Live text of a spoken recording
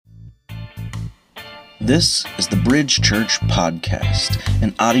This is the Bridge Church Podcast,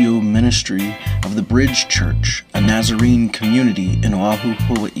 an audio ministry of the Bridge Church, a Nazarene community in Oahu,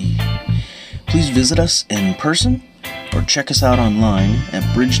 Hawaii. Please visit us in person or check us out online at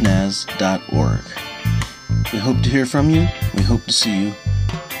bridgenaz.org. We hope to hear from you. We hope to see you.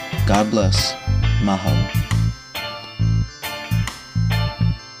 God bless. Mahalo.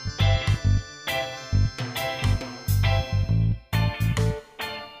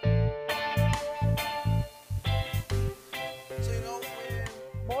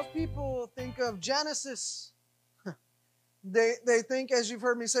 Of Genesis, they think, as you've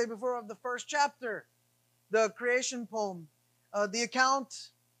heard me say before, of the first chapter, the creation poem, the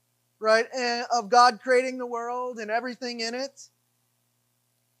account, right, of God creating the world and everything in it.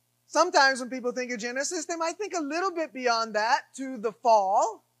 Sometimes when people think of Genesis, they might think a little bit beyond that to the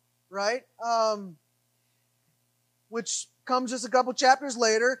fall, right, which comes just a couple chapters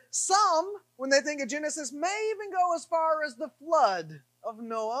later. Some, when they think of Genesis, may even go as far as the flood of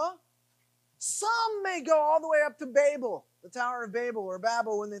Noah. Some may go all the way up to Babel, the Tower of Babel or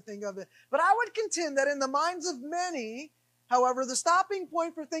Babel when they think of it. But I would contend that in the minds of many, however, the stopping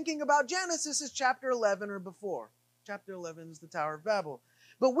point for thinking about Genesis is chapter 11 or before. Chapter 11 is the Tower of Babel.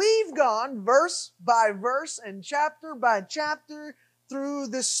 But we've gone verse by verse and chapter by chapter through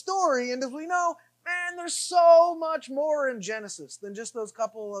this story. And as we know, man, there's so much more in Genesis than just those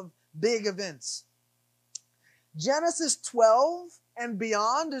couple of big events. Genesis 12 and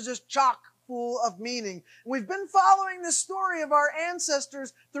beyond is just chock full of meaning. We've been following the story of our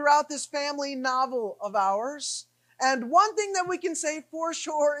ancestors throughout this family novel of ours. And one thing that we can say for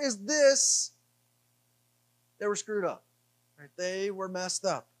sure is this: they were screwed up. Right? They were messed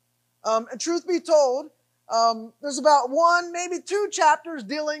up. And truth be told, there's about one, maybe two chapters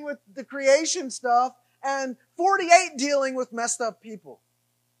dealing with the creation stuff and 48 dealing with messed up people.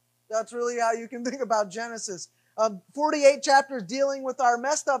 That's really how you can think about Genesis. 48 chapters dealing with our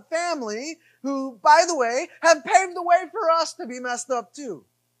messed up family, who, by the way, have paved the way for us to be messed up too.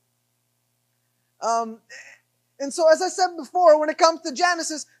 And so, as I said before, when it comes to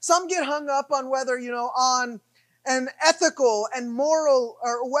Genesis, some get hung up on whether, on an ethical and moral,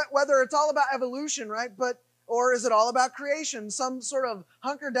 or whether it's all about evolution, right? Or is it all about creation? Some sort of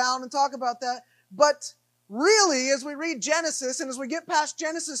hunker down and talk about that. But really, as we read Genesis, and as we get past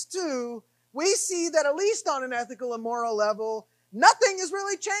Genesis 2, we see that at least on an ethical and moral level, nothing has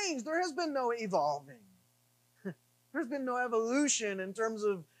really changed. There has been no evolving. There's been no evolution in terms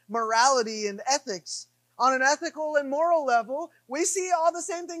of morality and ethics. On an ethical and moral level, we see all the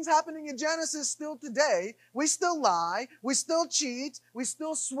same things happening in Genesis still today. We still lie, we still cheat, we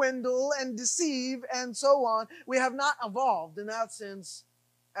still swindle and deceive and so on. We have not evolved in that sense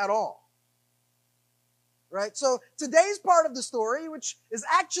at all. Right? So today's part of the story, which is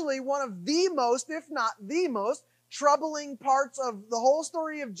actually one of the most, if not the most, troubling parts of the whole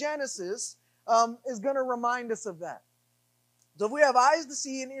story of Genesis, is going to remind us of that. So if we have eyes to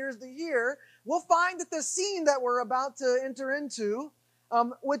see and ears to hear, we'll find that the scene that we're about to enter into,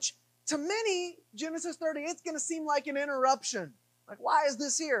 which to many, Genesis 38 is going to seem like an interruption. Like, why is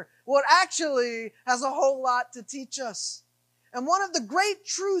this here? Well, it actually has a whole lot to teach us. And one of the great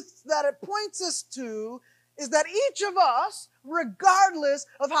truths that it points us to is that each of us, regardless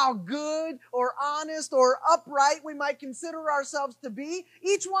of how good or honest or upright we might consider ourselves to be,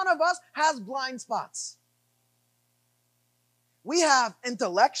 each one of us has blind spots. We have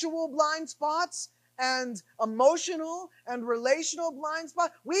intellectual blind spots and emotional and relational blind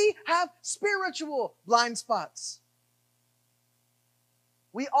spots. We have spiritual blind spots.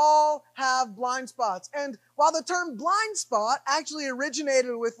 We all have blind spots. And while the term blind spot actually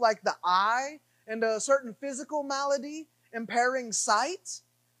originated with like the eye and a certain physical malady impairing sight,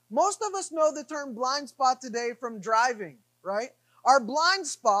 most of us know the term blind spot today from driving, right? Our blind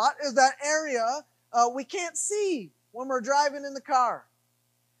spot is that area we can't see when we're driving in the car.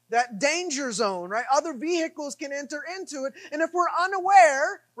 That danger zone, right? Other vehicles can enter into it. And if we're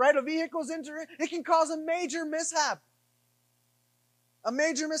unaware, right, of vehicles entering, it can cause a major mishap. A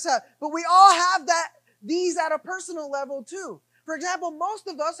major mishap. But we all have these at a personal level too. For example, most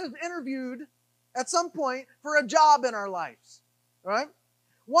of us have interviewed at some point for a job in our lives, right?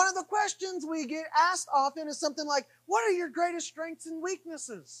 One of the questions we get asked often is something like, what are your greatest strengths and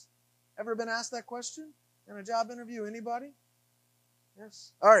weaknesses? Ever been asked that question in a job interview? Anybody?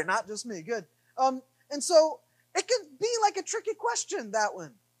 Yes. All right, not just me. Good. And so it can be like a tricky question, that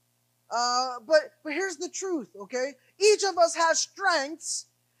one. But here's the truth, okay? Each of us has strengths,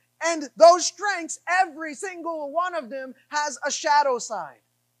 and those strengths, every single one of them has a shadow side.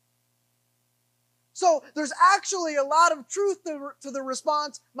 So there's actually a lot of truth to the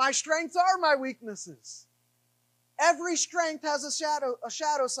response, my strengths are my weaknesses. Every strength has a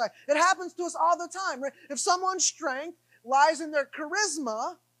shadow side. It happens to us all the time, right? If someone's strength lies in their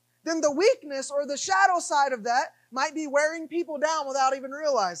charisma, then the weakness or the shadow side of that might be wearing people down without even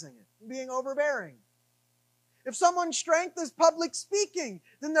realizing it, being overbearing. If someone's strength is public speaking,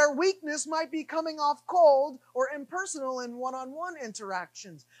 then their weakness might be coming off cold or impersonal in one-on-one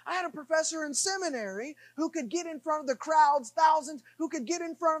interactions. I had a professor in seminary who could get in front of the crowds, thousands, who could get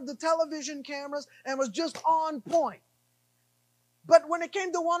in front of the television cameras and was just on point. But when it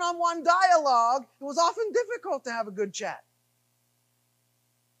came to one-on-one dialogue, it was often difficult to have a good chat.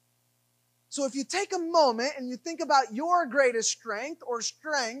 So if you take a moment and you think about your greatest strength or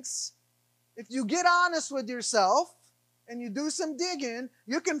strengths, if you get honest with yourself and you do some digging,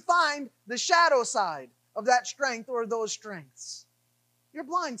 you can find the shadow side of that strength or those strengths. Your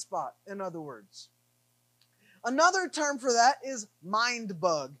blind spot, in other words. Another term for that is mind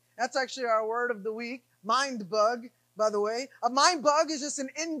bug. That's actually our word of the week, mind bug, by the way. A mind bug is just an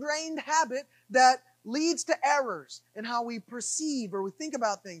ingrained habit that leads to errors in how we perceive or we think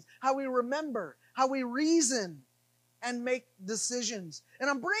about things, how we remember, how we reason, and make decisions. And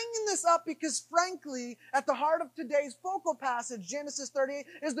I'm bringing this up because, frankly, at the heart of today's focal passage, Genesis 38,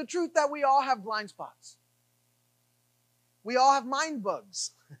 is the truth that we all have blind spots. We all have mind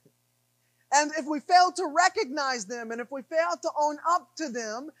bugs. And if we fail to recognize them, and if we fail to own up to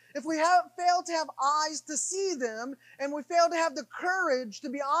them, if we fail to have eyes to see them, and we fail to have the courage to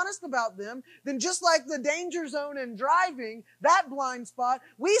be honest about them, then just like the danger zone in driving, that blind spot,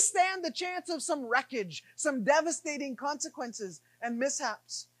 we stand the chance of some wreckage, some devastating consequences and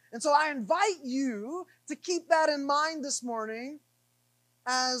mishaps. And so I invite you to keep that in mind this morning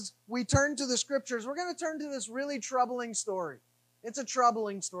as we turn to the scriptures. We're going to turn to this really troubling story. It's a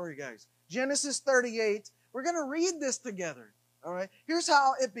troubling story, guys. Genesis 38. We're going to read this together. All right. Here's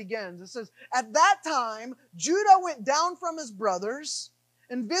how it begins. It says, at that time, Judah went down from his brothers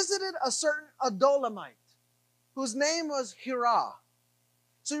and visited a certain Adulamite, whose name was Hirah.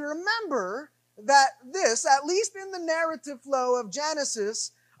 So you remember that this, at least in the narrative flow of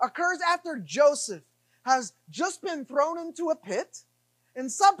Genesis, occurs after Joseph has just been thrown into a pit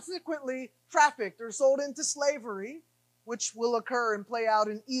and subsequently trafficked or sold into slavery, which will occur and play out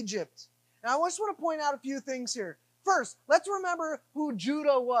in Egypt. Now, I just want to point out a few things here. First, let's remember who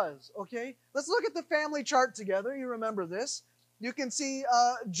Judah was, okay? Let's look at the family chart together. You remember this. You can see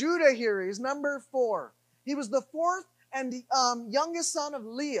Judah here. He's number 4. He was the 4th and youngest son of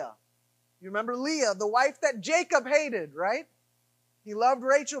Leah. You remember Leah, the wife that Jacob hated, right? He loved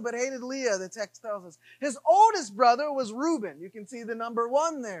Rachel but hated Leah, the text tells us. His oldest brother was Reuben. You can see the number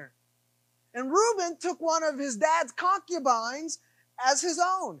 1 there. And Reuben took one of his dad's concubines as his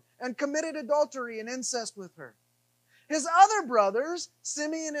own and committed adultery and incest with her. His other brothers,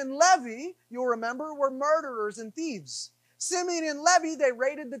 Simeon and Levi, you'll remember, were murderers and thieves. Simeon and Levi, they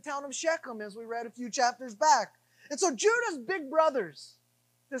raided the town of Shechem, as we read a few chapters back. And so Judah's big brothers,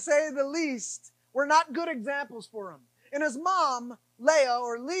 to say the least, were not good examples for him. And his mom,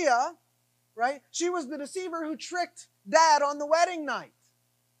 Leah, right, she was the deceiver who tricked dad on the wedding night.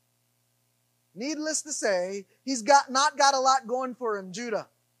 Needless to say, he's not got a lot going for him, Judah.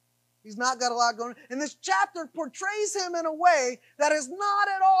 He's not got a lot going. And this chapter portrays him in a way that is not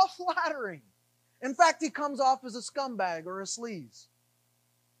at all flattering. In fact, he comes off as a scumbag or a sleaze.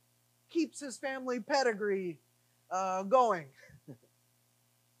 Keeps his family pedigree going.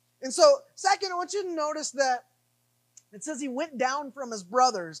 And so, second, I want you to notice that it says he went down from his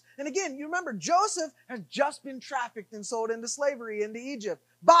brothers. And again, you remember, Joseph has just been trafficked and sold into slavery into Egypt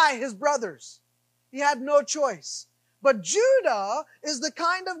by his brothers. He had no choice. But Judah is the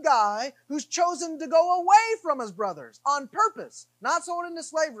kind of guy who's chosen to go away from his brothers on purpose. Not sold into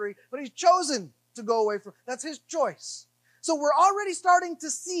slavery, but he's chosen to go away from. That's his choice. So we're already starting to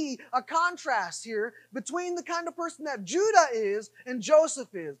see a contrast here between the kind of person that Judah is and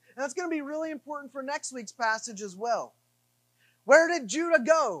Joseph is. And that's going to be really important for next week's passage as well. Where did Judah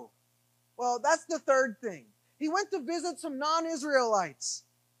go? Well, that's the third thing. He went to visit some non-Israelites.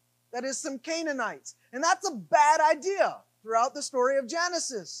 That is, some Canaanites. And that's a bad idea throughout the story of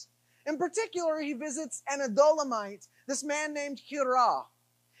Genesis. In particular, he visits an Adulamite, this man named Hirah.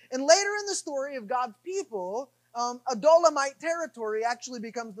 And later in the story of God's people, Adulamite territory actually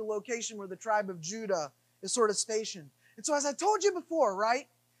becomes the location where the tribe of Judah is sort of stationed. And so as I told you before, right,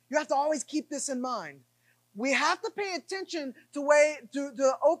 you have to always keep this in mind. We have to pay attention to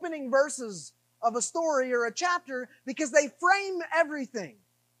the opening verses of a story or a chapter because they frame everything.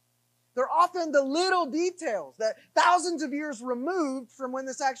 They're often the little details that thousands of years removed from when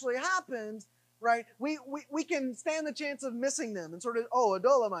this actually happened right? We can stand the chance of missing them and sort of, oh, a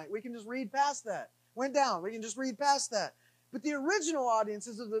Dolomite. We can just read past that. Went down. We can just read past that. But the original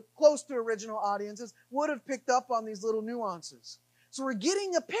audiences, or the close to original audiences, would have picked up on these little nuances. So we're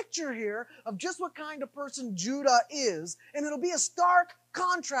getting a picture here of just what kind of person Judah is, and it'll be a stark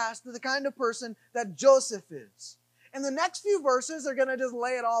contrast to the kind of person that Joseph is. And the next few verses are going to just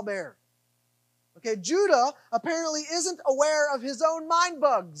lay it all bare. Okay, Judah apparently isn't aware of his own mind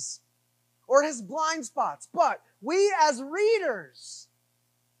bugs or his blind spots, but we as readers,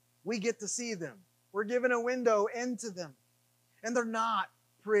 we get to see them. We're given a window into them. And they're not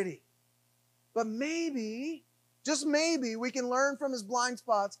pretty. But maybe, just maybe, we can learn from his blind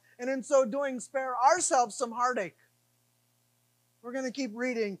spots, and in so doing, spare ourselves some heartache. We're going to keep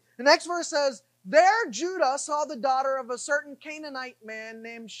reading. The next verse says, there Judah saw the daughter of a certain Canaanite man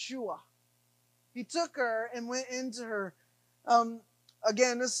named Shua. He took her and went into her.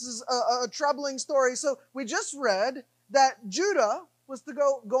 Again, this is a troubling story. So we just read that Judah was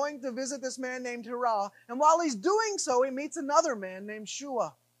going to visit this man named Hirah, and while he's doing so, he meets another man named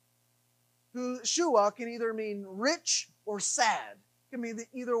Shua. Shua can either mean rich or sad. It can mean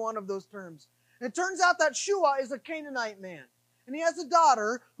either one of those terms. And it turns out that Shua is a Canaanite man, and he has a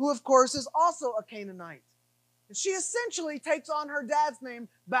daughter who, of course, is also a Canaanite. And she essentially takes on her dad's name,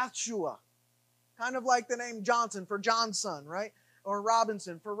 Bathshua, kind of like the name Johnson for John's son, right? Or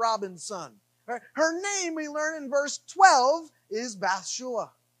Robinson for Robin's son. Right? Her name, we learn in verse 12, is Bathshua.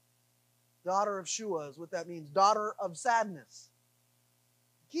 Daughter of Shua is what that means. Daughter of sadness.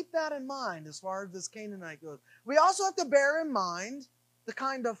 Keep that in mind as far as this Canaanite goes. We also have to bear in mind the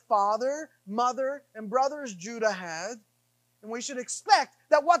kind of father, mother, and brothers Judah had. And we should expect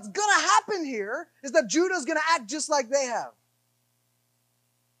that what's going to happen here is that Judah's going to act just like they have.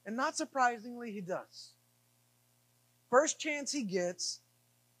 And not surprisingly, he does. First chance he gets,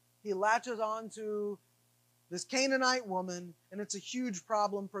 he latches on to this Canaanite woman, and it's a huge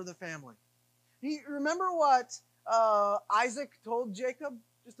problem for the family. You remember what Isaac told Jacob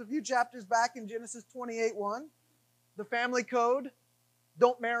just a few chapters back in Genesis 28:1? The family code: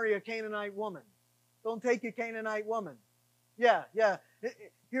 don't marry a Canaanite woman. Don't take a Canaanite woman. Yeah.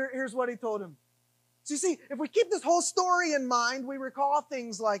 Here's what he told him. So you see, if we keep this whole story in mind, we recall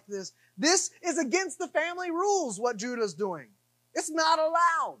things like this. This is against the family rules, what Judah's doing. It's not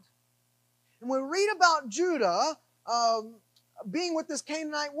allowed. And when we read about Judah being with this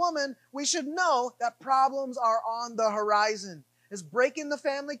Canaanite woman, we should know that problems are on the horizon. It's breaking the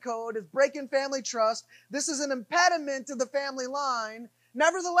family code. It's breaking family trust. This is an impediment to the family line.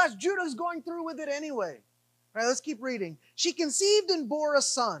 Nevertheless, Judah's going through with it anyway. All right, let's keep reading. She conceived and bore a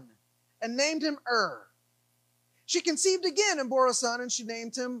son and named him She conceived again and bore a son, and she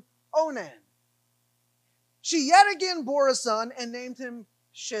named him Onan. She yet again bore a son and named him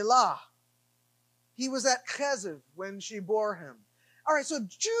Shelah. He was at Cheziv when she bore him. All right, so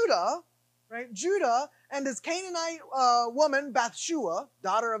Judah and his Canaanite woman, Bathshua,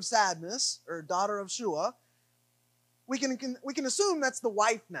 daughter of sadness, or daughter of Shua, we can assume that's the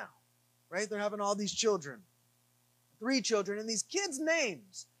wife now, right? They're having all these children, 3 children, and these kids'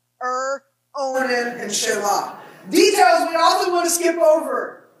 names, Onan, and Shelah. Details we often want to skip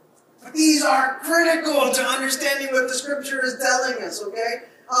over. But these are critical to understanding what the Scripture is telling us, okay?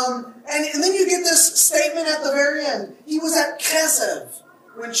 And then you get this statement at the very end. He was at Cheziv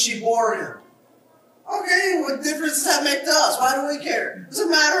when she bore him. Okay, what difference does that make to us? Why do we care? It doesn't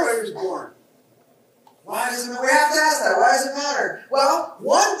matter where he was born. Why does it matter? We have to ask that. Why does it matter? Well,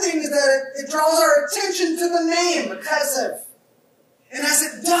 one thing is that it draws our attention to the name, Cheziv. And as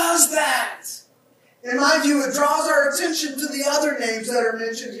it does that, in my view, it draws our attention to the other names that are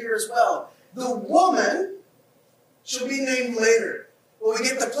mentioned here as well. The woman shall be named later. Well, we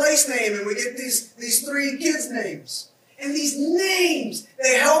get the place name and we get these 3 kids' names. And these names,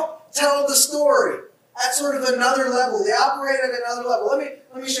 they help tell the story at sort of another level. They operate at another level.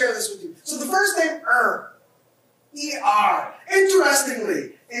 Let me share this with you. So the first name, E-R.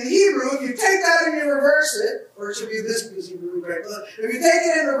 Interestingly, in Hebrew, if you take that and you reverse it, or it should be this because Hebrew, right? If you take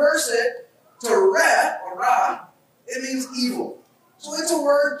it and reverse it to re, or ra, it means evil. So it's a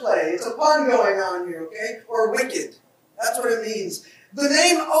word play. It's a pun going on here, okay? Or wicked. That's what it means. The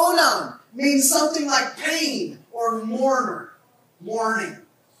name Onan means something like pain or mourner, mourning.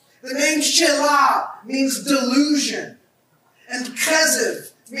 The name Shelah means delusion. And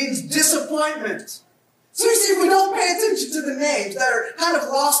Cheziv means disappointment. So you see, if we don't pay attention to the names that are kind of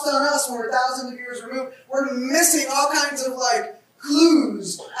lost on us when we're thousands of years removed, we're missing all kinds of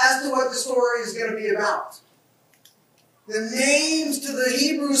clues as to what the story is going to be about. The names to the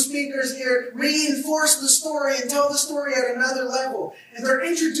Hebrew speakers here reinforce the story and tell the story at another level. And they're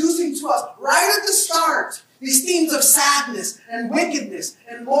introducing to us, right at the start, these themes of sadness and wickedness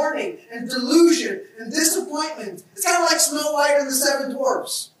and mourning and delusion and disappointment. It's kind of like Snow White and the Seven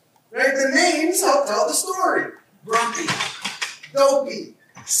Dwarfs. Right? The names help tell the story. Grumpy, dopey,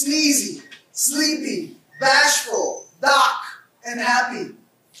 sneezy, sleepy, bashful, Doc, and happy.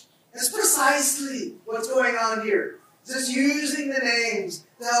 That's precisely what's going on here. Just using the names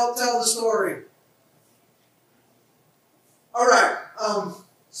to help tell the story. All right.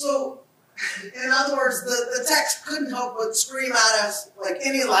 So, in other words, the text couldn't help but scream at us like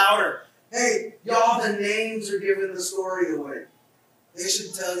any louder. Hey, y'all, the names are giving the story away. They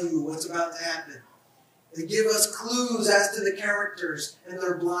should tell you what's about to happen. They give us clues as to the characters and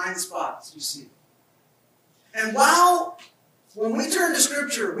their blind spots, you see. And when we turn to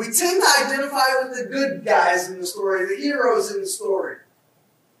Scripture, we tend to identify with the good guys in the story, the heroes in the story.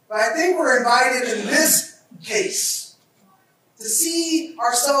 But I think we're invited in this case to see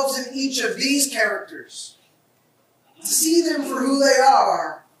ourselves in each of these characters, to see them for who they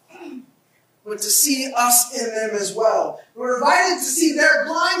are, but to see us in them as well. We're invited to see their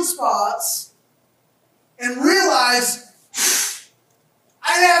blind spots and realize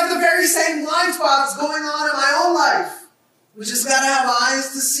I have the very same blind spots going on in my own life. We just got to have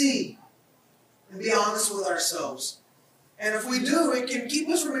eyes to see and be honest with ourselves. And if we do, it can keep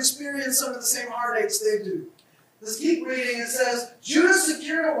us from experiencing some of the same heartaches they do. Let's keep reading. It says, Judah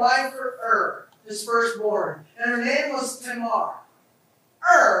secured a wife for his firstborn, and her name was Tamar.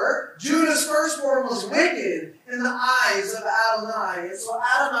 Judah's firstborn, was wicked in the eyes of Adonai, and so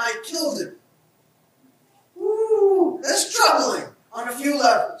Adonai killed him. Ooh, that's troubling on a few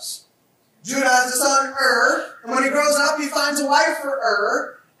levels. Judah has a son, and when he grows up, he finds a wife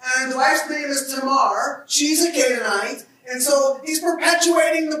for and the wife's name is Tamar. She's a Canaanite, and so he's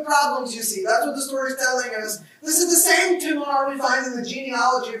perpetuating the problems, you see. That's what the story's telling us. This is the same Tamar we find in the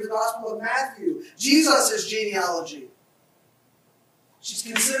genealogy of the Gospel of Matthew, Jesus' genealogy. She's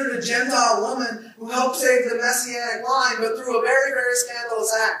considered a Gentile woman who helped save the Messianic line, but through a very, very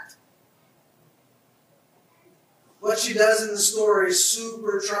scandalous act. What she does in the story is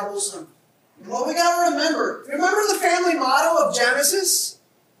super troublesome. And what we got to remember the family motto of Genesis?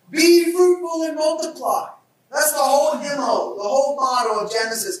 Be fruitful and multiply. That's the whole MO, the whole motto of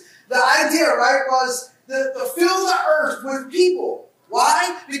Genesis. The idea, right, was to fill the earth with people.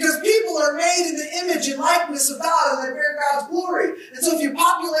 Why? Because people are made in the image and likeness of God and they bear God's glory. And so if you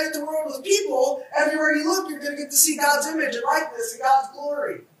populate the world with people, everywhere you look, you're going to get to see God's image and likeness and God's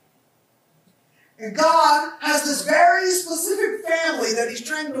glory. And God has this very specific family that He's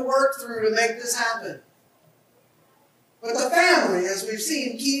trying to work through to make this happen. But the family, as we've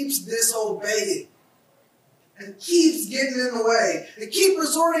seen, keeps disobeying. And keeps getting in the way. They keep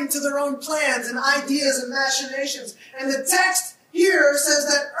resorting to their own plans and ideas and machinations. And the text here says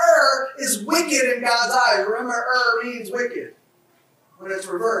that is wicked in God's eyes. Remember, means wicked when it's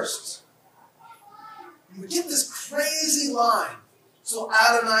reversed. And we get this crazy line. So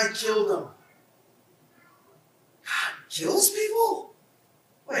Adonai killed him. God kills people?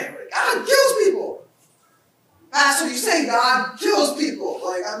 Wait, God kills people? Pastor, you say God kills people.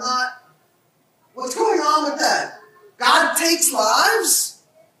 What's going on with that? God takes lives?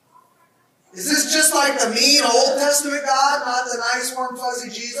 Is this just like the mean Old Testament God, not the nice, warm, fuzzy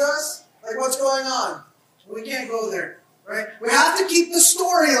Jesus? What's going on? We can't go there, right? We have to keep the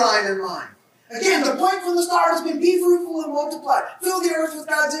storyline in mind. Again, the point from the start has been be fruitful and multiply. Fill the earth with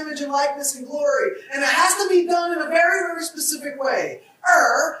God's image and likeness and glory. And it has to be done in a very, very specific way.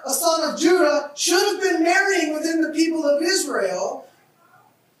 A son of Judah, should have been marrying within the people of Israel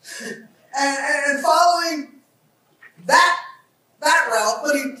and following that route,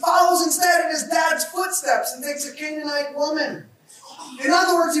 but he follows instead in his dad's footsteps and takes a Canaanite woman. In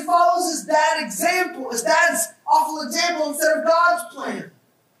other words, he follows his dad's awful example instead of God's plan.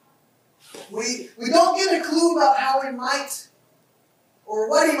 We don't get a clue about how he might, or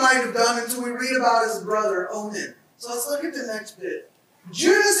what he might have done until we read about his brother, Onan. So let's look at the next bit.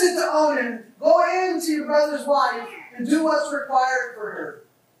 Judah said to Onan, go in to your brother's wife and do what's required for her,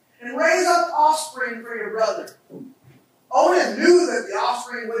 and raise up offspring for your brother. Onan knew that the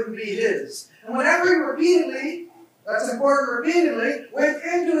offspring wouldn't be his. And whenever he repeatedly went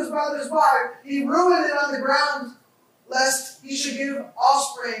into his brother's wife, he ruined it on the ground, lest he should give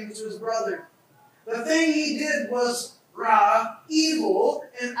offspring to his brother. The thing he did was evil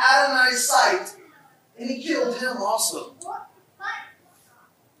in Adonai's sight, and he killed him also.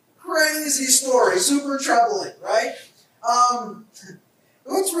 Crazy story, super troubling, right?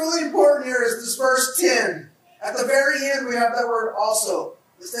 What's really important here is this verse 10. At the very end, we have that word also.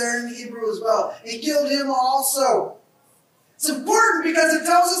 It's there in Hebrew as well. He killed him also. It's important because it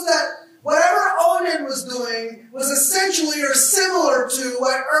tells us that whatever Onan was doing was essentially or similar to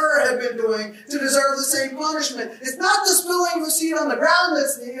what had been doing to deserve the same punishment. It's not the spilling of the seed on the ground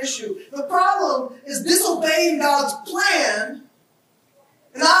that's the issue. The problem is disobeying God's plan.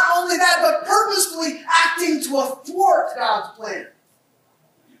 And not only that, but purposefully acting to thwart God's plan.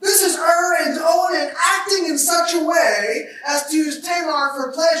 This is and Onan acting in such a way as to use Tamar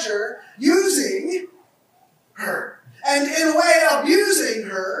for pleasure, using her. And in a way, abusing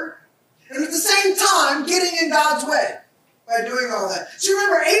her. And at the same time, getting in God's way by doing all that. So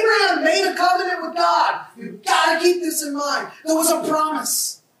remember, Abraham made a covenant with God. You've got to keep this in mind. There was a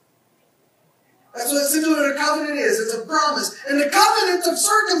promise. That's what essentially what a covenant is. It's a promise. And the covenant of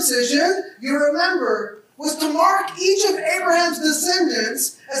circumcision, you remember, was to mark each of Abraham's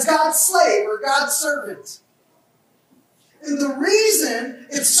descendants as God's slave or God's servant. And the reason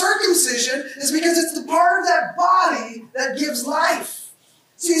it's circumcision is because it's the part of that body that gives life.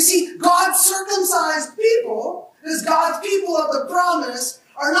 So you see, God's circumcised people, as God's people of the promise,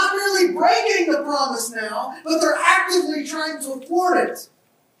 are not really breaking the promise now, but they're actively trying to thwart it.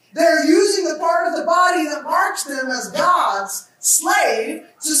 They're using the part of the body that marks them as God's slave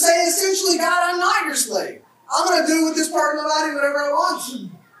to say, essentially, God, I'm not your slave. I'm going to do with this part of my body whatever I want.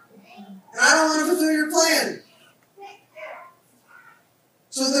 And I don't want to fulfill your plan.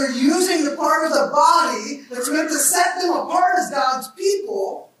 So they're using the part of the body that's meant to set them apart as God's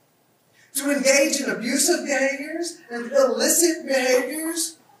people to engage in abusive behaviors and illicit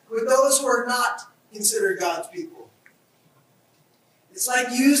behaviors with those who are not considered God's people. It's like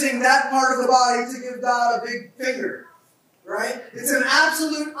using that part of the body to give God a big finger, right? It's an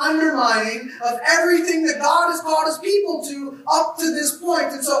absolute undermining of everything that God has called his people to up to this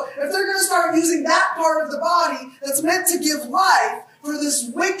point. And so if they're going to start using that part of the body that's meant to give life for this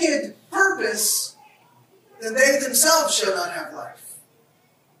wicked purpose, then they themselves shall not have life.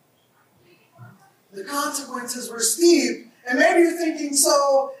 The consequences were steep. And maybe you're thinking,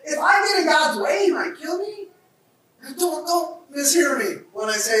 so if I get in God's way, he might kill me? Don't mishear me when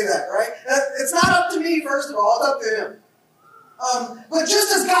I say that, right? It's not up to me, first of all. It's up to him. But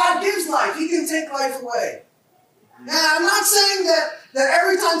just as God gives life, he can take life away. Now, I'm not saying that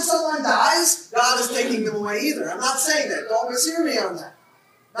every time someone dies, God is taking them away either. I'm not saying that. Don't mishear me on that.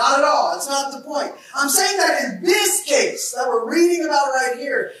 Not at all. That's not the point. I'm saying that in this case that we're reading about right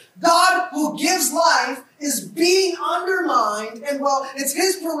here, God who gives life is being undermined, and well, it's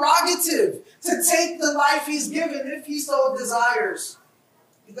his prerogative to take the life he's given if he so desires.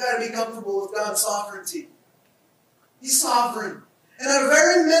 You've got to be comfortable with God's sovereignty. He's sovereign. And at a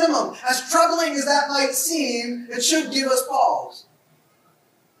very minimum, as troubling as that might seem, it should give us pause.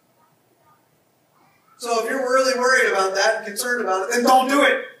 So if you're really worried about that and concerned about it, then don't do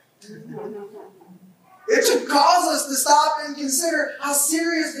it. It should cause us to stop and consider how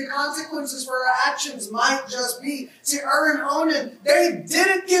serious the consequences for our actions might just be. See, and Onan, they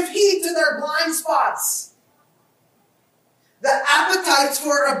didn't give heed to their blind spots. The appetites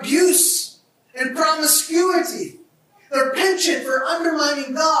for abuse and promiscuity, their penchant for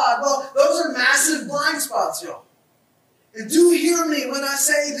undermining God, well, those are massive blind spots, y'all. And do hear me when I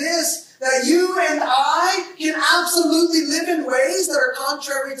say this, that you and I can absolutely live in ways that are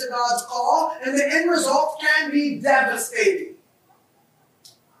contrary to God's call, and the end result can be devastating.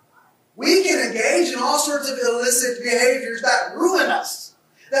 We can engage in all sorts of illicit behaviors that ruin us,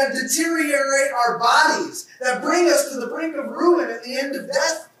 that deteriorate our bodies, that bring us to the brink of ruin at the end of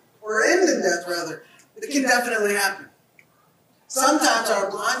death, or end in death rather. It can definitely happen. Sometimes our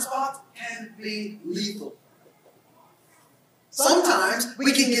blind spots can be lethal. Sometimes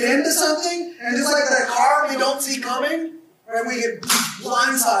we can get into something, and just like that car we don't see coming, right, we get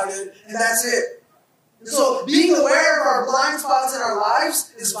blindsided, and that's it. And so being aware of our blind spots in our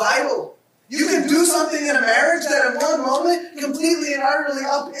lives is vital. You can do something in a marriage that in one moment completely and utterly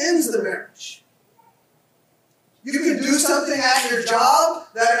upends the marriage. You can do something at your job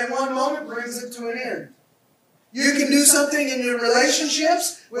that in one moment brings it to an end. You can do something in your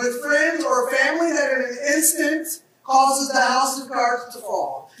relationships with friends or family that in an instant causes the house of cards to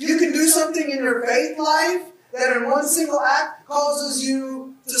fall. You can do something in your faith life that in one single act causes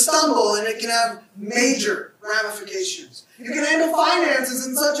you to stumble, and it can have major ramifications. You can handle finances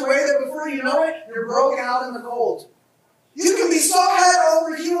in such a way that before you know it, you're broken out in the cold. You can be so head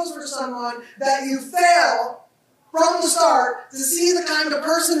over heels for someone that you fail from the start to see the kind of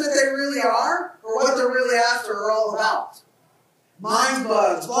person that they really are or what they're really after or all about. Mind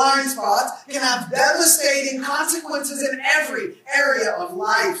bugs, blind spots can have devastating consequences in every area of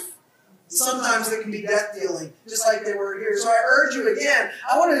life. Sometimes they can be death-dealing, just like they were here. So I urge you again,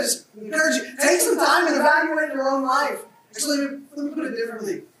 I want to just encourage you, take some time and evaluate your own life. Actually, let me put it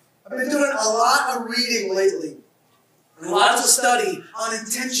differently. I've been doing a lot of reading lately, and lots of study on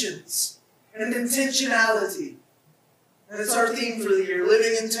intentions and intentionality. And it's our theme for the year,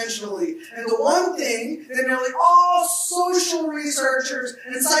 living intentionally. And the one thing that nearly all social researchers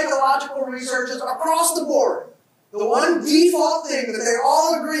and psychological researchers across the board, the one default thing that they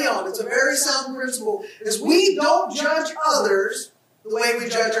all agree on, it's a very sound principle, is we don't judge others the way we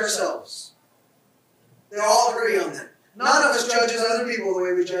judge ourselves. They all agree on that. None of us judges other people the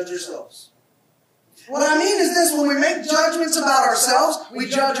way we judge ourselves. What I mean is this, when we make judgments about ourselves, we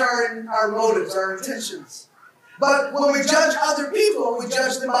judge our motives, our intentions. But when we judge other people, we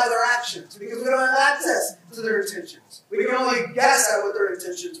judge them by their actions because we don't have access to their intentions. We can only guess at what their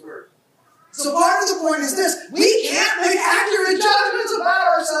intentions were. So part of the point is this, we can't make accurate judgments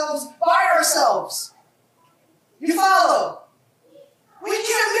about ourselves by ourselves. You follow? We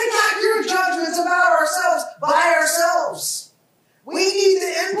can't make accurate judgments about ourselves by ourselves. We need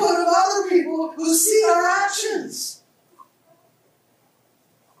the input of other people who see our actions.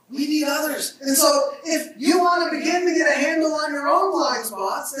 We need others. And so if you want to begin to get a handle on your own blind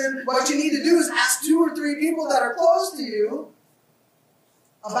spots, then what you need to do is ask 2 or 3 people that are close to you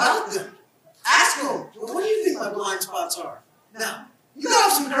about them. Ask them, well, what do you think my blind spots are? Now, you got to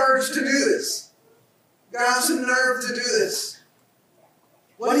have some courage to do this. You got to have some nerve to do this.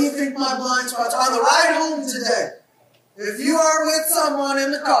 What do you think my blind spots are? On the ride home today, if you are with someone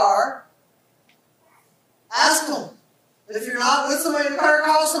in the car, ask them. If you're not with somebody in the car,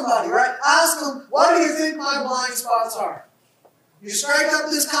 call somebody, right? Ask them, what do you think my blind spots are? You strike up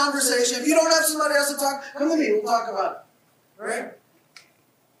this conversation. If you don't have somebody else to talk, come to me, we'll talk about it. Right?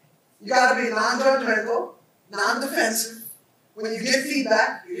 You got to be non-judgmental, non-defensive. When you get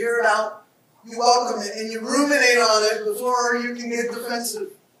feedback, you hear it out, you welcome it, and you ruminate on it before you can get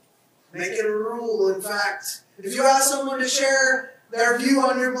defensive. Make it a rule, in fact. If you ask someone to share their view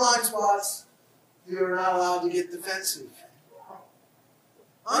on your blind spots, you are not allowed to get defensive.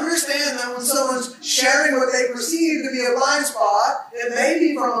 Understand that when someone's sharing what they perceive to be a blind spot, it may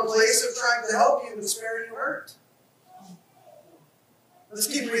be from a place of trying to help you and spare you hurt. Let's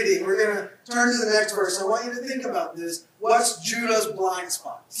keep reading. We're going to turn to the next verse. I want you to think about this. What's Judah's blind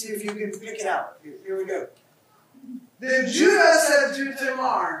spot? See if you can pick it out. Here we go. Then Judah said to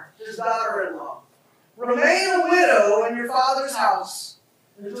Tamar, his daughter-in-law, remain a widow in your father's house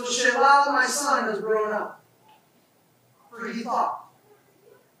until Shelah, my son, has grown up. For he thought,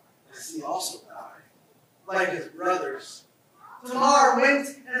 lest he also die, like his brothers. Tamar went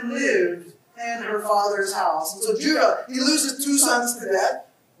and lived in her father's house. And so Judah, he loses 2 sons to death,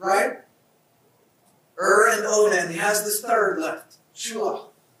 right? And Onan. He has this third left, Shelah.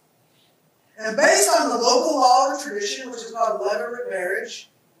 And based on the local law or tradition, which is called levirate marriage,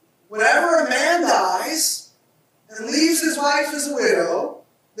 whenever a man dies and leaves his wife as a widow,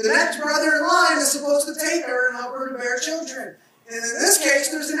 the next brother in line is supposed to take her and help her to bear children. And in this case,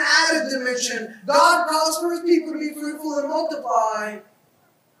 there's an added dimension. God calls for his people to be fruitful and multiply,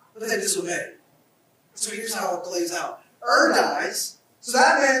 but they disobey. So here's how it plays out. Dies, so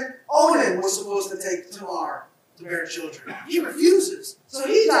that meant Onan was supposed to take Tamar to bear children. He refuses, so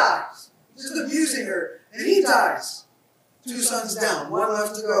he dies. Just abusing her, and he dies. 2 sons down, 1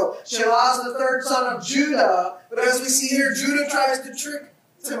 left to go. Shelah is the 3rd son of Judah, but as we see here, Judah tries to trick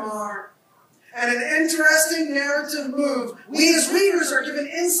Tamar. And an interesting narrative move. We as readers are given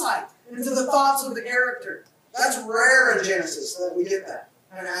insight into the thoughts of the character. That's rare in Genesis that we get that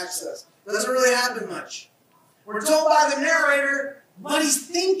kind of access. It doesn't really happen much. We're told by the narrator what he's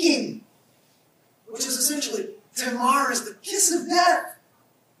thinking, which is essentially Tamar is the kiss of death.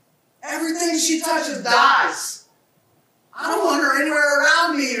 Everything she touches dies. I don't want her anywhere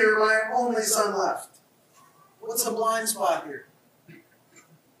around me or my only son left. What's the blind spot here?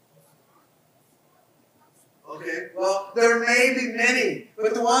 Okay, well, there may be many,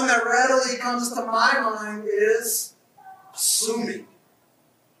 but the one that readily comes to my mind is assuming.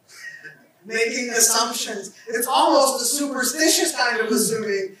 Making assumptions. It's almost a superstitious kind of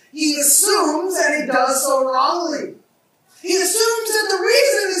assuming. He assumes, and he does so wrongly. He assumes that the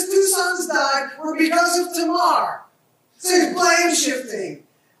reason his 2 sons died were because of Tamar. So he's blame shifting.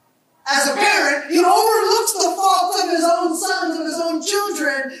 As a parent, he overlooks the fault of his own sons, of his own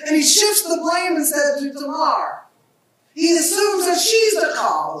children, and he shifts the blame instead to Tamar. He assumes that she's the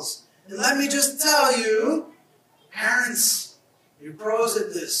cause. And let me just tell you, parents, you're pros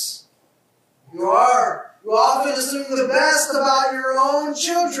at this. You are. You often assume the best about your own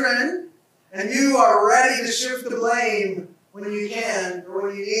children, and you are ready to shift the blame when you can or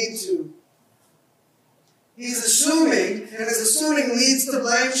when you need to. He's assuming, and his assuming leads to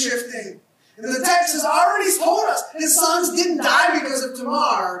blame shifting. And the text has already told us his sons didn't die because of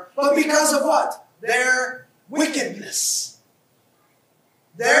Tamar, but because of what? Their wickedness.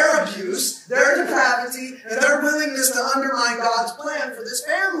 Their abuse, their depravity, and their willingness to undermine God's plan for this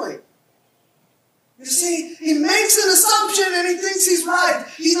family. You see, he makes an assumption and he thinks he's right.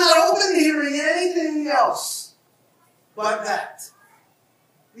 He's not open to hearing anything else but that.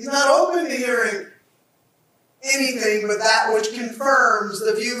 He's not open to hearing anything but that which confirms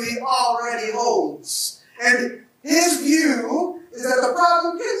the view he already holds. And his view is that the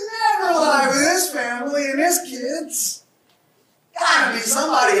problem can never lie with his family and his kids. Gotta be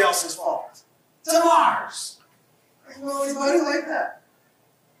somebody else's fault. Tamar's. I don't know anybody like that.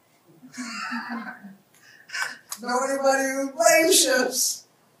 Know anybody who blame shifts,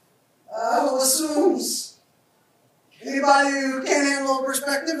 who assumes. Anybody who can't handle a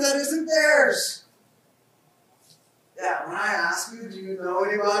perspective that isn't theirs. Yeah, when I ask you, do you know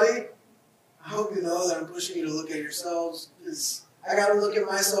anybody? I hope you know that I'm pushing you to look at yourselves, because I got to look at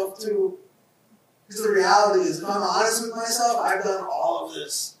myself too. Because the reality is, if I'm honest with myself, I've done all of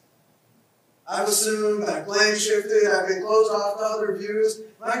this. I've assumed, I've blame shifted, I've been closed off to other views.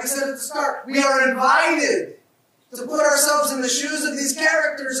 Like I said at the start, we are invited to put ourselves in the shoes of these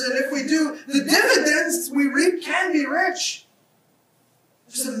characters, and if we do, the dividends we reap can be rich.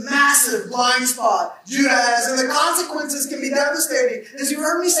 There's a massive blind spot Judah has, and the consequences can be devastating. As you've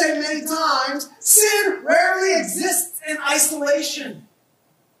heard me say many times, sin rarely exists in isolation.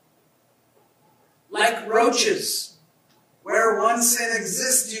 Like roaches, where one sin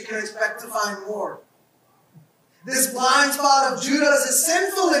exists, you can expect to find more. This blind spot of Judah is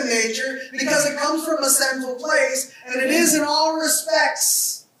sinful in nature because it comes from a sinful place, and it is in all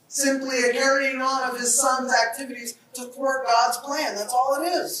respects simply a carrying on of his son's activities to thwart God's plan. That's all it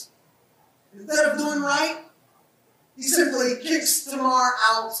is. Instead of doing right, he simply kicks Tamar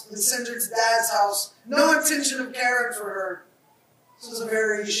out and sends her to Dad's house. No intention of caring for her. This was a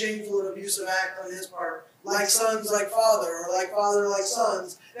very shameful and abusive act on his part. Like sons, like father, or like father, like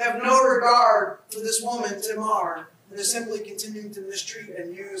sons. They have no regard for this woman, Tamar, and they're simply continuing to mistreat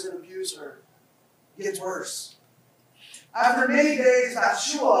and use and abuse her. It gets worse. After many days,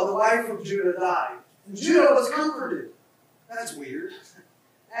 Bathsheba, the wife of Judah, died. And Judah was comforted. That's weird.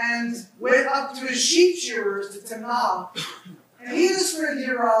 And went up to his sheep shearers to Timnah. And he is for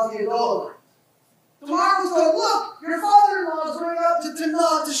Yerah the Adullamite. Tamar was told, look, your father-in-law is going up to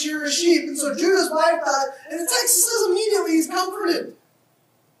Timnah to shear his sheep. And so Judah's wife died. And the text says immediately he's comforted.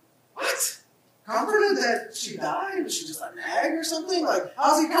 What? Comforted that she died? Was she just a nag or something? Like,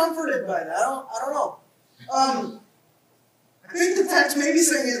 how's he comforted by that? I don't know. I think the text may be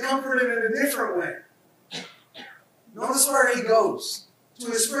saying he's comforted in a different way. Notice where he goes. To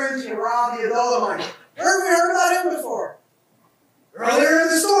his friend Yerah the Adullamite. Where have we heard about him before? Earlier in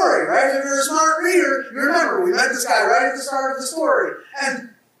the story, right? If you're a smart reader, you remember we met this guy right at the start of the story. And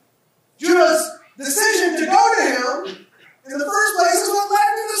Judah's decision to go to him in the first place is what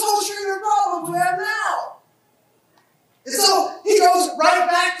led to this whole string of problems we have now. And so he goes right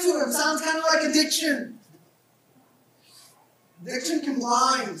back to him. Sounds kind of like addiction. Addiction can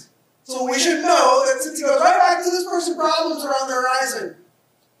blind. So we should know that since he goes right back to this person, problems are on the horizon.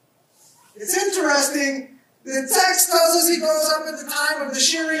 It's interesting. The text tells us he goes up at the time of the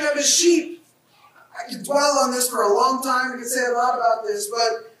shearing of his sheep. I could dwell on this for a long time. I could say a lot about this.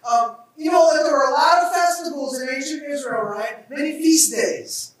 But you know that there were a lot of festivals in ancient Israel, right? Many feast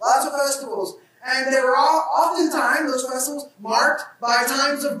days. Lots of festivals. And they were oftentimes, those festivals, marked by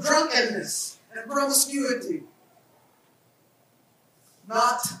times of drunkenness and promiscuity.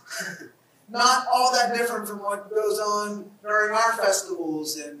 Not all that different from what goes on during our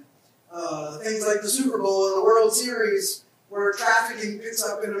festivals and things like the Super Bowl and the World Series, where trafficking picks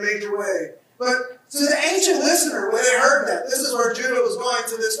up in a major way. But to the ancient listener, when they heard that this is where Judah was going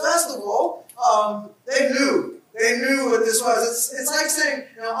to this festival, they knew. They knew what this was. It's like saying,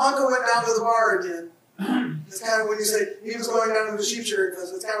 you know, Uncle went down to the bar again. It's kind of when you say he was going down to the sheep shearing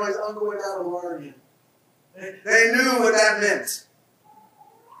festival. It's kind of like Uncle went down to the bar again. They knew what that meant.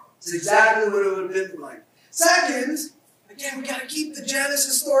 It's exactly what it would have been like. Second, again, we got to keep the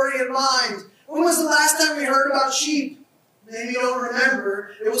Genesis story in mind. When was the last time we heard about sheep? Maybe you don't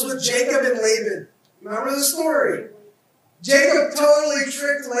remember. It was with Jacob and Laban. Remember the story? Jacob totally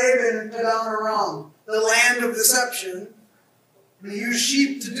tricked Laban and put on Aram, the land of deception. And he used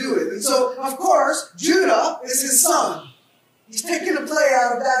sheep to do it. And so, of course, Judah is his son. He's taking a play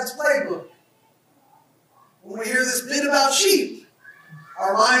out of Dad's playbook. When we hear this bit about sheep,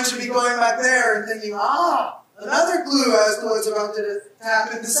 our mind should be going back there and thinking, another clue as to what's about to to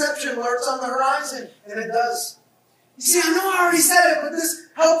happen. Deception lurks on the horizon, and it does. You see, I know I already said it, but this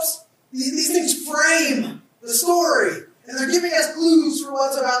helps these things frame the story. And they're giving us clues for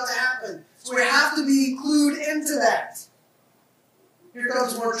what's about to happen. So we have to be clued into that. Here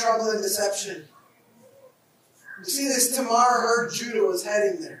comes more trouble and deception. You see this, Tamar heard Judah was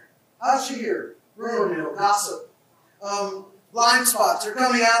heading there. How'd she hear? Rumor mill, gossip. Blind spots are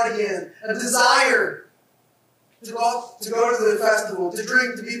coming out again. A desire to go to the festival, to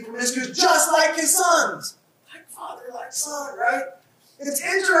drink, to be promiscuous, just like his sons. Like father, like son, right? It's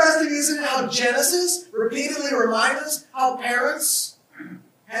interesting, isn't it, how Genesis repeatedly reminds us how parents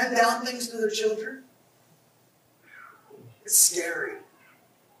hand down things to their children? It's scary.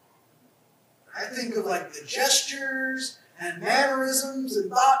 I think of like the gestures and mannerisms and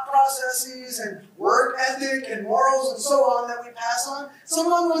thought processes and work ethic and morals and so on that we pass on.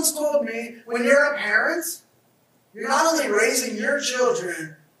 Someone once told me, when you're a parent, you're not only raising your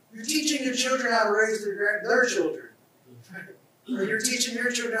children, you're teaching your children how to raise their children. Or you're teaching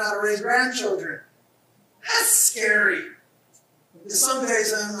your children how to raise grandchildren. That's scary. Because some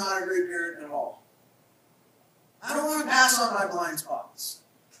days I'm not a great parent at all. I don't want to pass on my blind spots.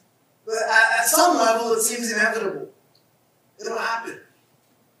 But at some level, it seems inevitable. It'll happen.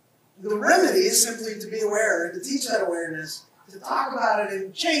 The remedy is simply to be aware and to teach that awareness, to talk about it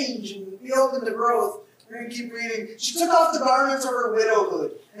and change and be open to growth. We're going to keep reading. She took off the garments of her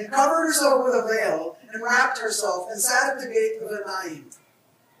widowhood and covered herself with a veil and wrapped herself and sat at the gate of Enaim,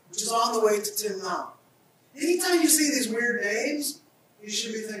 which is on the way to Timnah. Anytime you see these weird names, you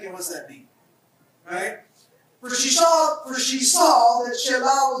should be thinking, what's that mean? Right? For she saw that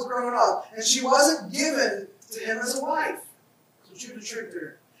Shelah was grown up, and she wasn't given to him as a wife. So Judah tricked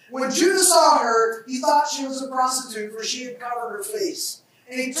her. When Judah saw her, he thought she was a prostitute, for she had covered her face.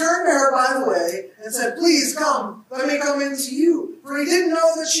 And he turned to her by the way and said, please come, let me come in to you. For he didn't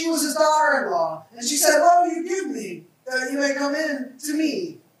know that she was his daughter-in-law. And she said, what will you give me, that you may come in to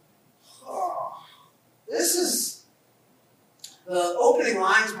me? Oh, this is, the opening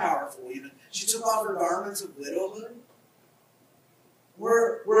line's powerful even. She took off her garments of widowhood.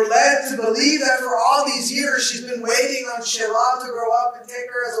 We're led to believe that for all these years she's been waiting on Shelah to grow up and take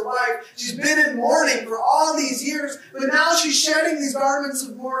her as a wife. She's been in mourning for all these years, but now she's shedding these garments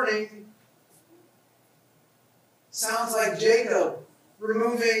of mourning. Sounds like Jacob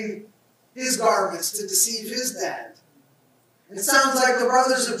removing his garments to deceive his dad. It sounds like the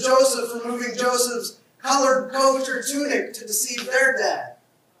brothers of Joseph removing Joseph's colored coat or tunic to deceive their dad.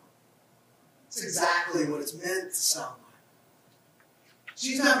 It's exactly what it's meant to sound like.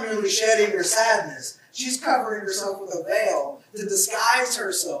 She's not merely shedding her sadness. She's covering herself with a veil to disguise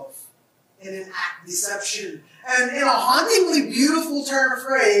herself in an act of deception. And in a hauntingly beautiful turn of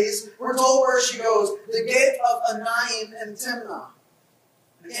phrase, we're told where she goes, the gate of Enaim and Timnah.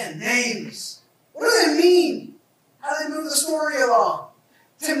 Again, names. What do they mean? How do they move the story along?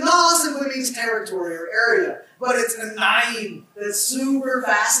 Timnah simply means territory or area, but it's Enaim that's super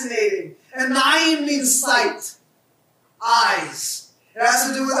fascinating. Enaim means sight, eyes. It has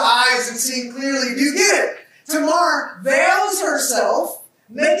to do with eyes and seeing clearly. Do you get it? Tamar veils herself,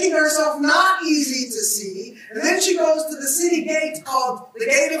 making herself not easy to see, and then she goes to the city gate called the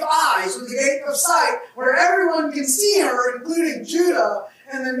Gate of Eyes, or the Gate of Sight, where everyone can see her, including Judah,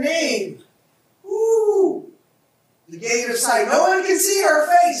 and the name. Ooh! The Gate of Sight. No one can see her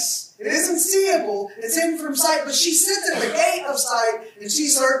face. It isn't seeable. It's hidden from sight, but she sits at the Gate of Sight, and she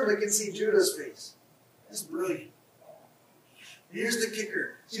certainly can see Judah's face. That's brilliant. Here's the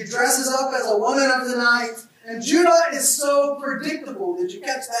kicker. She dresses up as a woman of the night, and Judah is so predictable. Did you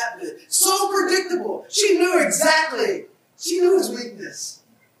catch that bit? So predictable. She knew exactly. She knew his weakness.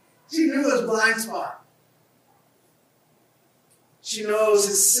 She knew his blind spot. She knows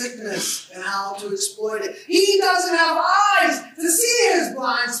his sickness and how to exploit it. He doesn't have eyes to see his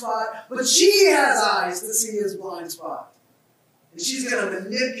blind spot, but she has eyes to see his blind spot. And she's going to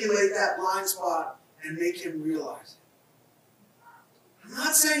manipulate that blind spot and make him realize it. I'm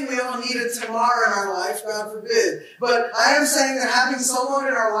not saying we all need a Tamar in our life, God forbid. But I am saying that having someone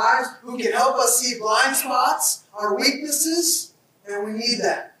in our lives who can help us see blind spots, our weaknesses, and we need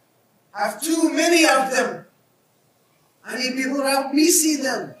that. I have too many of them. I need people to help me see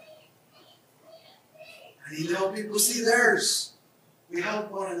them. I need to help people see theirs. We help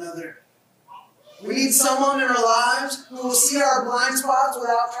one another. We need someone in our lives who will see our blind spots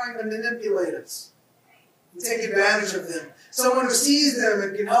without trying to manipulate us. We take advantage of them. Someone who sees them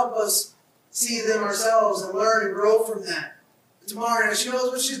and can help us see them ourselves and learn and grow from that. Tomorrow, she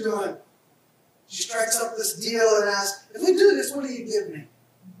knows what she's doing. She strikes up this deal and asks, if we do this, what do you give me?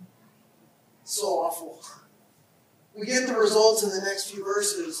 It's so awful. we get the results in the next few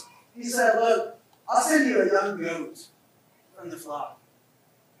verses. He said, look, I'll send you a young goat from the flock.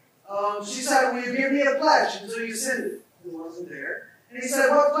 She said, will you give me a pledge until you send it? He wasn't there. And he said,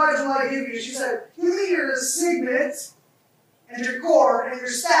 what pledge will I give you? She said, give me your signet and your cord and your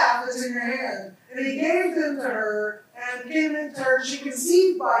staff that's in your hand. And he gave them to her and came into her. She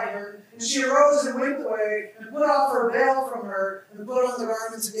conceived by him. And she arose and went away and put off her veil from her and put on the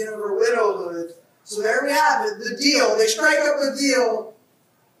garments again of her widowhood. So there we have it, the deal. They strike up a deal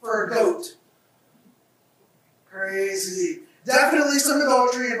for a goat. Crazy. Definitely some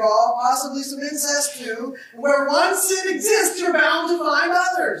adultery involved, possibly some incest too. Where one sin exists, you're bound to find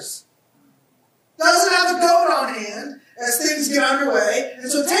others. Doesn't have a goat on hand as things get underway. And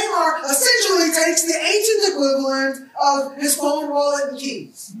so Tamar essentially takes the ancient equivalent of his phone, wallet, and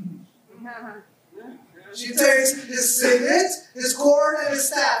keys. She takes his signet, his cord, and his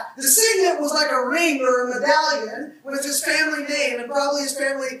staff. The signet was like a ring or a medallion with his family name and probably his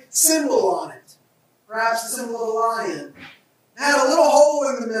family symbol on it. Perhaps the symbol of a lion. It had a little hole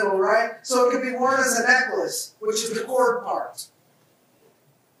in the middle, right? So it could be worn as a necklace, which is the cord part.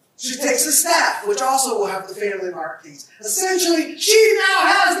 She takes a staff, which also will have the family markings. Essentially, she now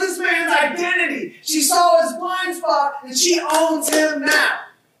has this man's identity. She saw his blind spot, and she owns him now.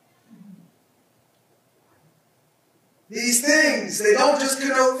 These things, they don't just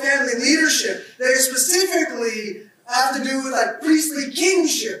connote family leadership. They specifically have to do with like priestly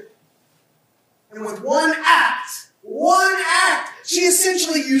kingship. And with one act, she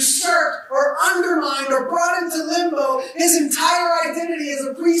essentially usurped or undermined or brought into limbo his entire identity as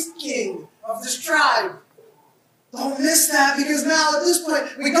a priest king of this tribe. Don't miss that, because now at this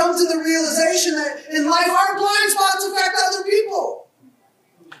point we come to the realization that in life our blind spots affect other people.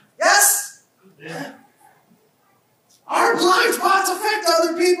 Yes? Yeah. Our blind spots affect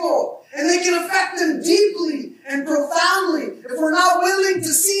other people, and they can affect them deeply and profoundly. If we're not willing to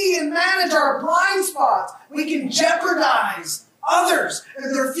see and manage our blind spots, we can jeopardize others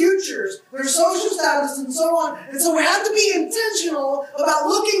and their futures, their social status, and so on. And so we have to be intentional about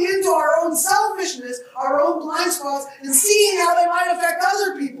looking into our own selfishness, our own blind spots, and seeing how they might affect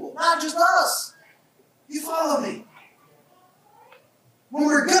other people, not just us. You follow me? When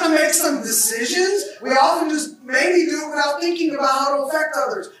we're going to make some decisions, we often just maybe do it without thinking about how to affect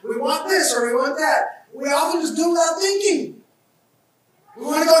others. We want this or we want that. We often just do it without thinking. We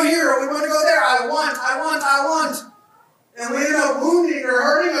want to go here or we want to go there. I want. And we end up wounding or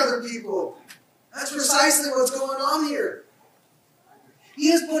hurting other people. That's precisely what's going on here. He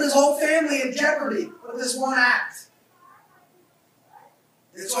has put his whole family in jeopardy with this one act.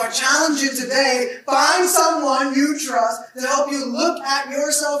 And so I challenge you today, find someone you trust to help you look at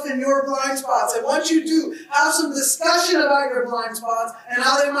yourself and your blind spots. And once you do, have some discussion about your blind spots and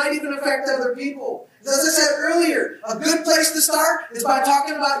how they might even affect other people. As I said earlier, a good place to start is by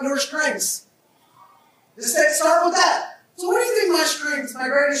talking about your strengths. Just start with that. So what do you think my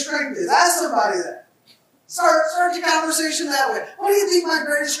greatest strength is? Ask somebody that. Start your conversation that way. What do you think my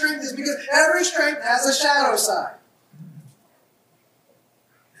greatest strength is? Because every strength has a shadow side.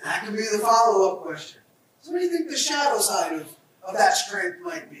 That could be the follow-up question. So what do you think the shadow side of that strength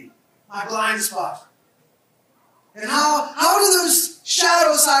might be? My blind spot. And how do those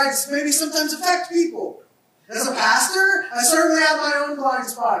shadow sides maybe sometimes affect people? As a pastor, I certainly have my own blind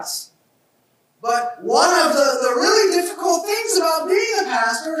spots. But one of the really difficult things about being a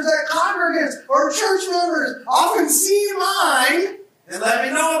pastor is that congregants or church members often see mine and let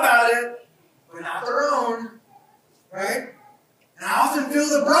me know about it, but not their own. Right? And I often feel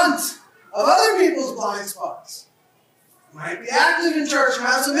the brunt of other people's blind spots. You might be active in church and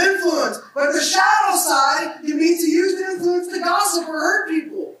have some influence, but the shadow side can be to use the influence to gossip or hurt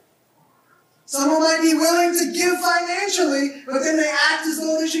people. Someone might be willing to give financially, but then they act as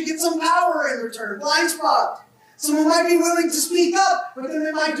though they should get some power in return. Blind spot. Someone might be willing to speak up, but then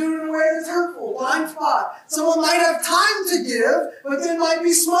they might do it in a way that's hurtful. Blind spot. Someone might have time to give, but then might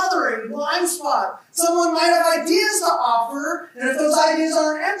be smothering. Blind spot. Someone might have ideas to offer, and if those ideas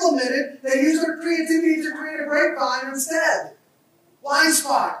aren't implemented, they use their creativity to create a grapevine instead. Blind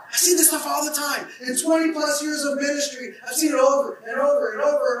spot. I see this stuff all the time. In 20 plus years of ministry, I've seen it over and over and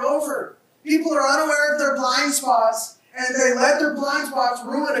over and over. People are unaware of their blind spots, and they let their blind spots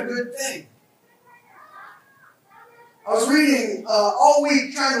ruin a good thing. I was reading all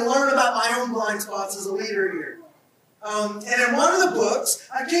week trying to learn about my own blind spots as a leader here. And in one of the books,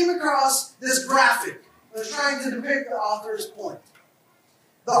 I came across this graphic that was trying to depict the author's point.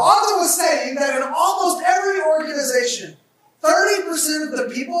 The author was saying that in almost every organization, 30% of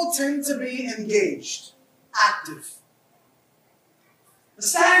the people tend to be engaged, active. The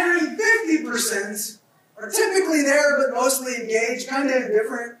staggering 50% are typically there but mostly engaged, kind of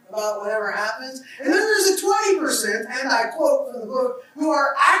indifferent about whatever happens. And then there's a 20%, and I quote from the book, who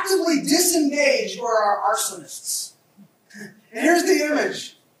are actively disengaged or are arsonists. And here's the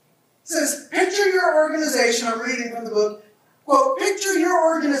image. It says, picture your organization, I'm reading from the book, quote, picture your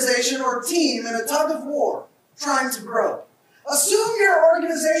organization or team in a tug of war trying to grow. Assume your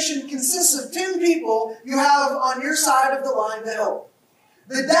organization consists of 10 people you have on your side of the line to help.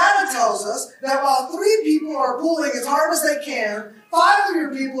 The data tells us that while 3 people are pulling as hard as they can, 5 of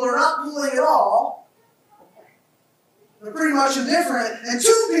your people are not pulling at all. They're pretty much indifferent. And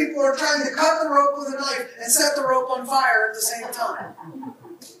 2 people are trying to cut the rope with a knife and set the rope on fire at the same time.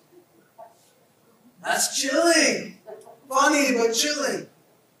 That's chilling. Funny, but chilling.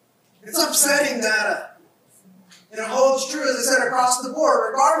 It's upsetting data. And it holds true, as I said, across the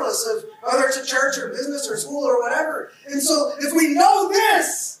board, regardless of whether it's a church or business or school or whatever. And so, if we know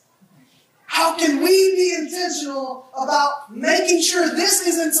this, how can we be intentional about making sure this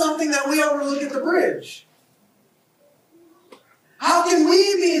isn't something that we overlook at the bridge? How can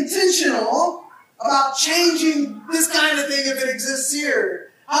we be intentional about changing this kind of thing if it exists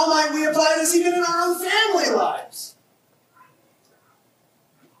here? How might we apply this even in our own family lives?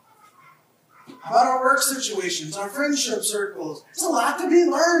 How about our work situations, our friendship circles? There's a lot to be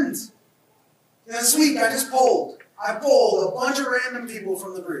learned. This week I polled a bunch of random people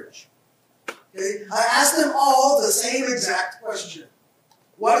from the bridge. Okay? I asked them all the same exact question.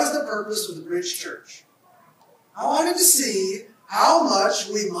 What is the purpose of the Bridge Church? I wanted to see how much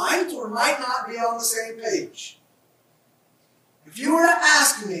we might or might not be on the same page. If you were to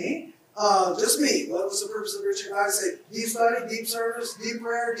ask me, just me, what was the purpose of the Bridge Church? I would say deep study, deep service, deep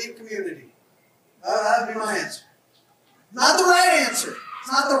prayer, deep community. That would be my answer. Not the right answer.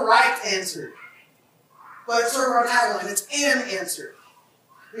 It's not the right answer. But it's sort of our tagline. It's an answer.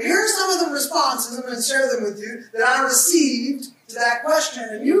 But here are some of the responses. I'm going to share them with you that I received to that question.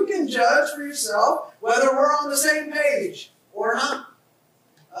 And you can judge for yourself whether we're on the same page or not.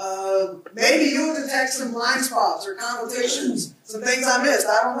 Maybe you would detect some blind spots or connotations, some things I missed.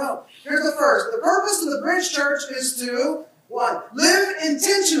 I don't know. Here's the first. The purpose of the Bridge Church is to, 1, live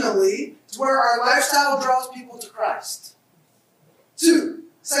intentionally to where our lifestyle draws people to Christ. 2,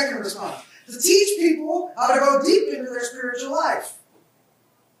 second response, to teach people how to go deep into their spiritual life.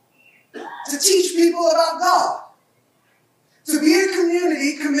 To teach people about God. To be a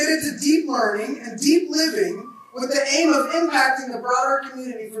community committed to deep learning and deep living with the aim of impacting the broader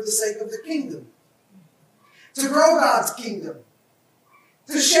community for the sake of the kingdom. To grow God's kingdom.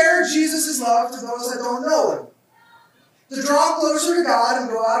 To share Jesus' love to those that don't know Him. To draw closer to God and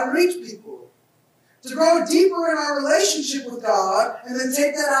go out and reach people. To grow deeper in our relationship with God and then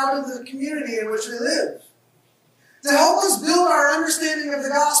take that out into the community in which we live. To help us build our understanding of the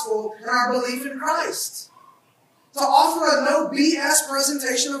gospel and our belief in Christ. To offer a no BS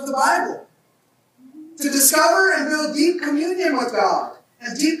presentation of the Bible. To discover and build deep communion with God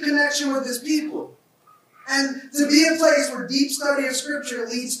and deep connection with His people. And to be a place where deep study of Scripture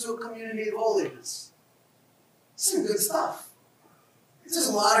leads to a community of holiness. Some good stuff. There's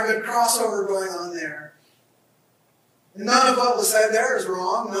a lot of good crossover going on there. And none of what was said there is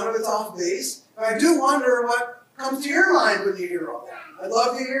wrong. None of it's off base. But I do wonder what comes to your mind when you hear all that. I'd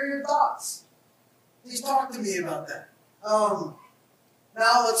love to hear your thoughts. Please talk to me about that. Now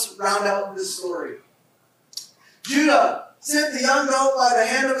let's round out this story. Judah sent the young goat by the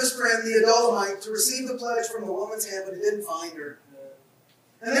hand of his friend, the Adullamite, to receive the pledge from the woman's hand, but he didn't find her.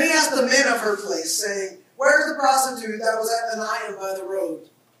 And then he asked the men of her place, saying, "Where's the prostitute that was at Anaim by the road?"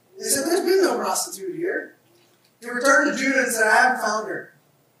 They said, "There's been no prostitute here." He returned to Judah and said, "I haven't found her."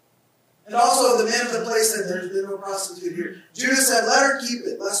 And also the men of the place said, "There's been no prostitute here." Judah said, "Let her keep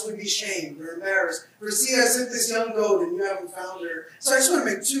it, lest we be shamed or embarrassed. For see, I sent this young goat and you haven't found her." So I just want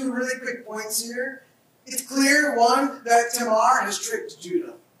to make 2 really quick points here. It's clear, 1, that Tamar has tricked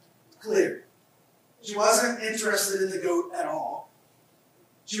Judah. Clear. She wasn't interested in the goat at all.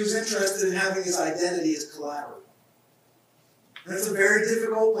 She was interested in having his identity as collateral. And it's a very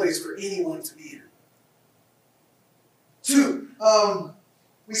difficult place for anyone to be in. 2,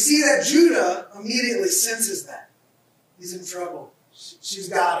 we see that Judah immediately senses that. He's in trouble. She's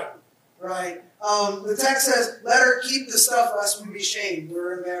got him. Right? The text says, "Let her keep the stuff lest we be shamed."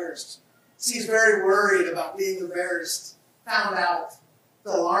 We're embarrassed. He's very worried about being embarrassed, found out.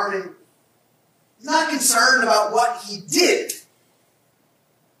 It's alarming. He's not concerned about what he did.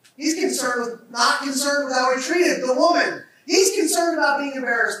 He's not concerned with how he treated the woman. He's concerned about being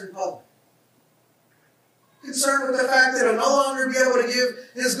embarrassed in public. Concerned with the fact that he'll no longer be able to give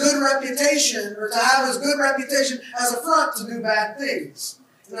his good reputation or to have his good reputation as a front to do bad things.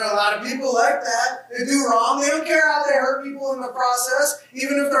 And there are a lot of people like that. They do wrong. They don't care how they hurt people in the process,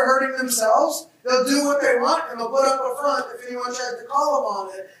 even if they're hurting themselves. They'll do what they want, and they'll put up a front if anyone tries to call them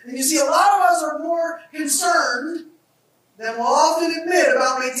on it. And you see, a lot of us are more concerned than we'll often admit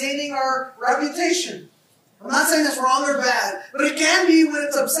about maintaining our reputation. I'm not saying it's wrong or bad, but it can be when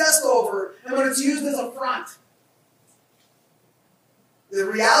it's obsessed over and when it's used as a front. The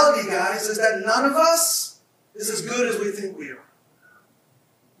reality, guys, is that none of us is as good as we think we are.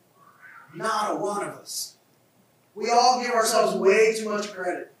 Not a one of us. We all give ourselves way too much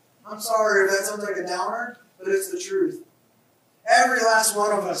credit. I'm sorry if that sounds like a downer, but it's the truth. Every last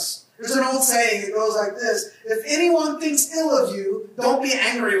one of us. There's an old saying that goes like this: if anyone thinks ill of you, don't be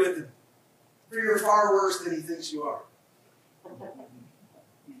angry with him, for you're far worse than he thinks you are.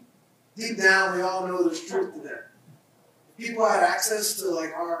 Deep down, we all know there's truth to that. If people had access to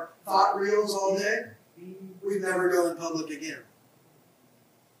like our thought reels all day, we'd never go in public again.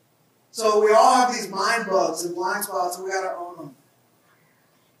 So we all have these mind bugs and blind spots, and we got to own them.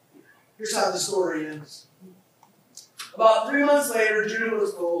 Here's how the story ends. About 3 months later, Judah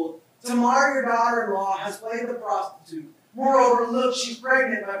was told, "Tamar, your daughter-in-law, has played the prostitute. Moreover, look, she's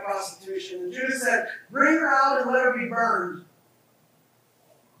pregnant by prostitution." And Judah said, "Bring her out and let her be burned."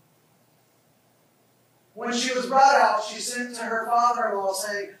 When she was brought out, she sent to her father-in-law,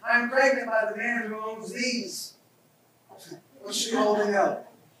 saying, "I am pregnant by the man who owns these." What's she holding up?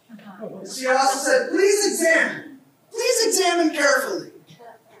 She also said, Please examine carefully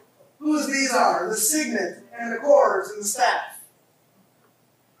whose these are, the signet and the cords and the staff."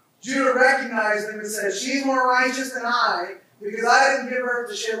 Judah recognized them and said, "She's more righteous than I, because I didn't give her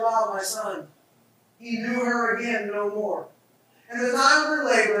to Shelah, my son." He knew her again no more. And the time of her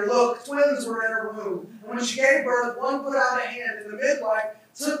labor, look, twins were in her womb. And when she gave birth, one put out a hand, and the midwife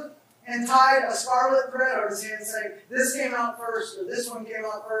took and tied a scarlet thread on his hand, saying, "This came out first," or "This one came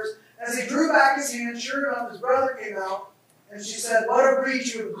out first." As he drew back his hand, sure enough, his brother came out. And she said, "What a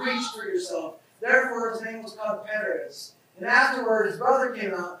breach you have breached for yourself." Therefore his name was called Perez. And afterward his brother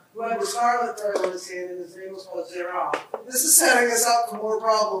came out, who had the scarlet thread on his hand, and his name was called Zerah. This is setting us up for more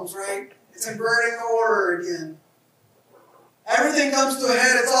problems, right? It's inverting the order again. Everything comes to a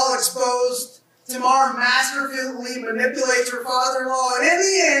head. It's all exposed. Tamar masterfully manipulates her father-in-law, and in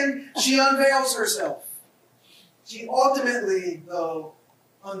the end, she unveils herself. She ultimately, though,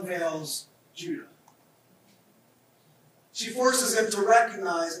 unveils Judah. She forces him to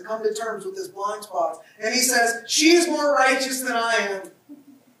recognize and come to terms with his blind spots. And he says, "She is more righteous than I am."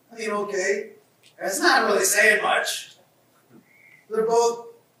 I mean, okay, that's not really saying much. They're both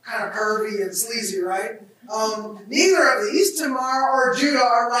kind of curvy and sleazy, right? Neither of these, Tamar or Judah,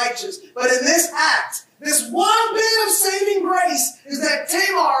 are righteous. But in this act, this one bit of saving grace is that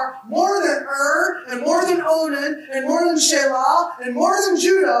Tamar, more than and more than Onan, and more than Shelah, and more than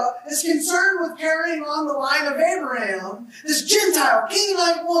Judah, is concerned with carrying on the line of Abraham. This Gentile,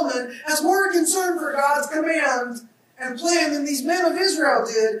 Canaanite woman has more concern for God's command and plan than these men of Israel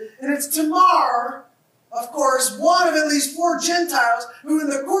did. And it's Tamar, of course, one of at least 4 Gentiles who in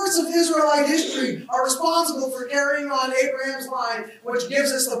the course of Israelite history are responsible for carrying on Abraham's line, which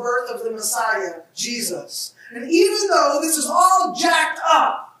gives us the birth of the Messiah, Jesus. And even though this is all jacked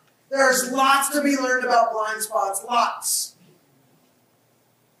up, there's lots to be learned about blind spots, lots.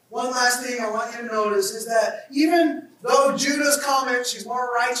 One last thing I want you to notice is that even though Judah's comment, "She's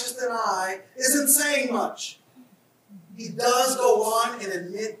more righteous than I," isn't saying much, he does go on and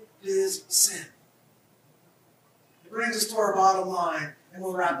admit his sin. Brings us to our bottom line, and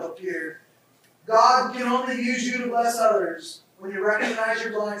we'll wrap up here. God can only use you to bless others when you recognize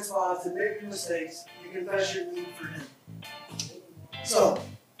your blind spots, admit your mistakes, and confess your need for Him. So,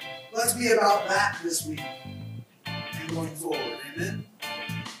 let's be about that this week and going forward. Amen?